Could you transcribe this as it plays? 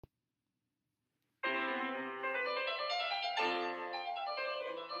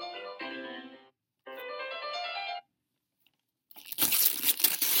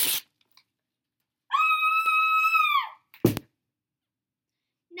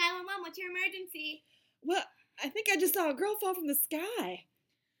911, what's your emergency? Well, I think I just saw a girl fall from the sky.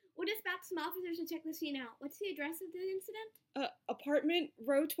 We'll dispatch some officers to check the scene out. What's the address of the incident? Apartment,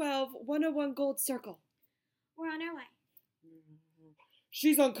 row 12, 101 Gold Circle. We're on our way.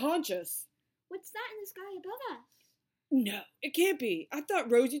 She's unconscious. What's that in the sky above us? No, it can't be. I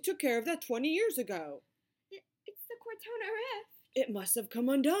thought Rosie took care of that 20 years ago. It's the Cortona Rift. It must have come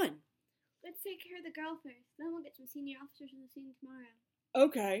undone. Let's take care of the girl first. Then we'll get some senior officers on the scene tomorrow.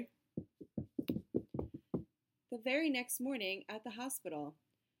 Okay. The very next morning at the hospital.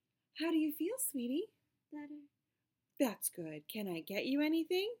 How do you feel, sweetie? Better. That's good. Can I get you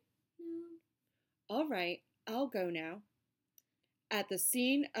anything? No. All right, I'll go now. At the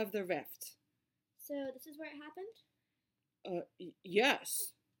scene of the rift. So this is where it happened?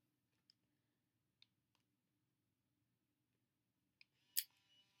 Yes.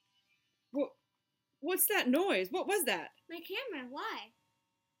 What's that noise? What was that? My camera. Why?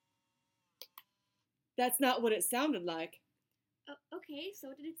 That's not what it sounded like. Okay, so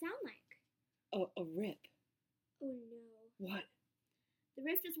what did it sound like? A rip. Oh no. What? The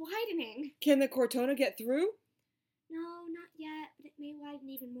rift is widening. Can the Cortona get through? No, not yet, but it may widen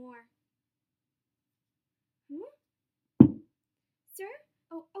even more. Sir?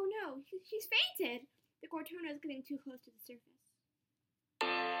 Oh no, she's fainted. The Cortona is getting too close to the surface.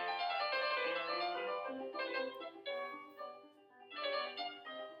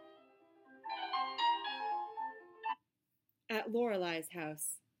 At Lorelei's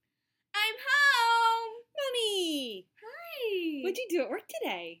house. I'm home! Mommy! Hi! What'd you do at work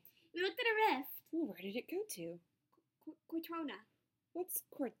today? We looked at a rift. Well, where did it go to? Cortona. What's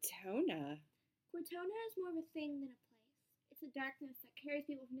Cortona? Cortona is more of a thing than a place. It's a darkness that carries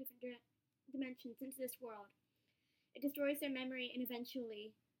people from different dimensions into this world. It destroys their memory and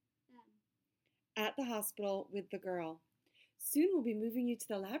eventually... At the hospital with the girl. Soon we'll be moving you to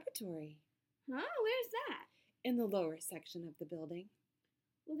the laboratory. Huh? Where's that? In the lower section of the building.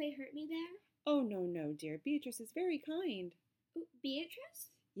 Will they hurt me there? Oh, no, dear. Beatrice is very kind. Ooh, Beatrice?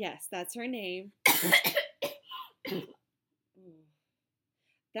 Yes, that's her name.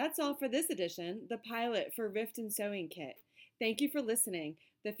 That's all for this edition, the pilot for Rift and Sewing Kit. Thank you for listening.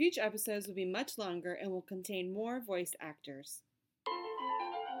 The future episodes will be much longer and will contain more voice actors.